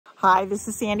Hi, this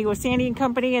is Sandy with Sandy &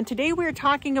 Company, and today we're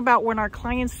talking about when our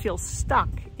clients feel stuck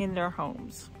in their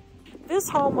homes. This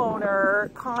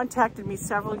homeowner contacted me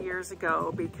several years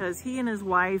ago because he and his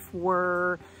wife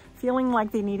were feeling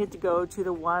like they needed to go to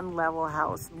the one-level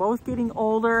house. Both getting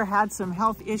older, had some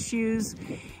health issues,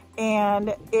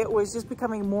 and it was just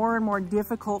becoming more and more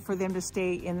difficult for them to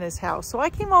stay in this house. So I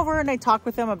came over and I talked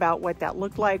with them about what that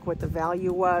looked like, what the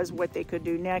value was, what they could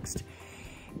do next.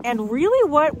 And really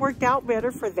what worked out better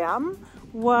for them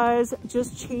was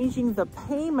just changing the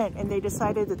payment, and they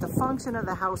decided that the function of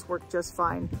the house worked just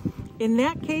fine. In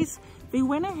that case, they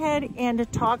went ahead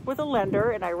and talked with a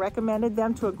lender, and I recommended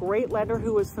them to a great lender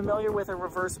who was familiar with a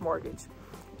reverse mortgage.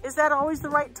 Is that always the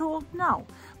right tool? No.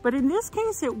 But in this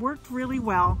case, it worked really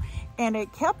well, and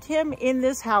it kept him in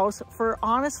this house for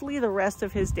honestly the rest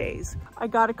of his days. I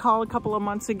got a call a couple of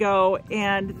months ago,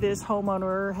 and this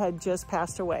homeowner had just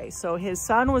passed away. So his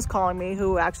son was calling me,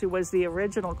 who actually was the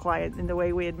original client in the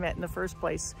way we had met in the first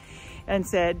place, and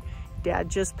said, Dad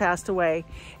just passed away.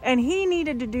 And he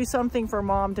needed to do something for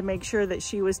Mom to make sure that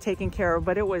she was taken care of,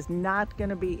 but it was not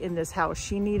gonna be in this house.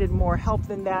 She needed more help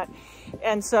than that.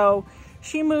 And so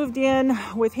she moved in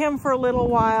with him for a little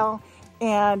while,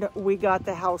 and we got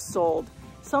the house sold.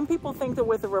 Some people think that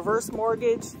with a reverse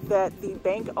mortgage that the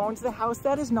bank owns the house.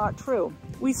 That is not true.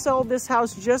 We sold this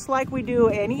house just like we do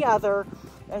any other,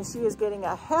 and she is getting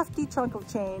a hefty chunk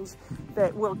of change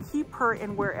that will keep her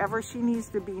in wherever she needs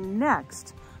to be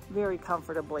next very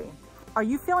comfortably. Are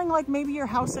you feeling like maybe your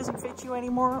house doesn't fit you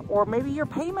anymore, or maybe your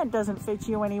payment doesn't fit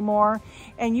you anymore,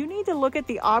 and you need to look at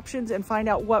the options and find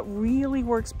out what really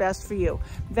works best for you?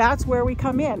 That's where we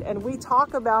come in, and we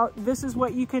talk about this is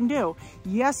what you can do.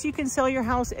 Yes, you can sell your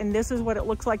house, and this is what it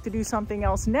looks like to do something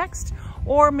else next,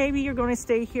 or maybe you're going to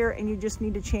stay here and you just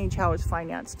need to change how it's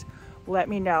financed. Let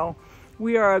me know.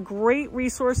 We are a great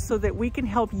resource so that we can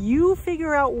help you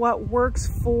figure out what works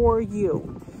for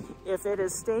you. If it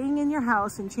is staying in your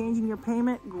house and changing your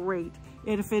payment, great.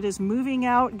 If it is moving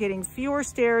out, getting fewer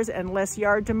stairs and less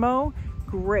yard to mow,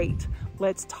 great.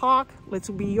 Let's talk.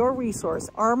 Let's be your resource.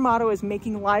 Our motto is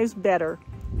making lives better.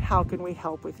 How can we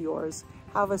help with yours?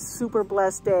 Have a super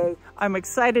blessed day. I'm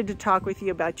excited to talk with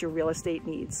you about your real estate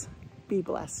needs. Be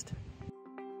blessed.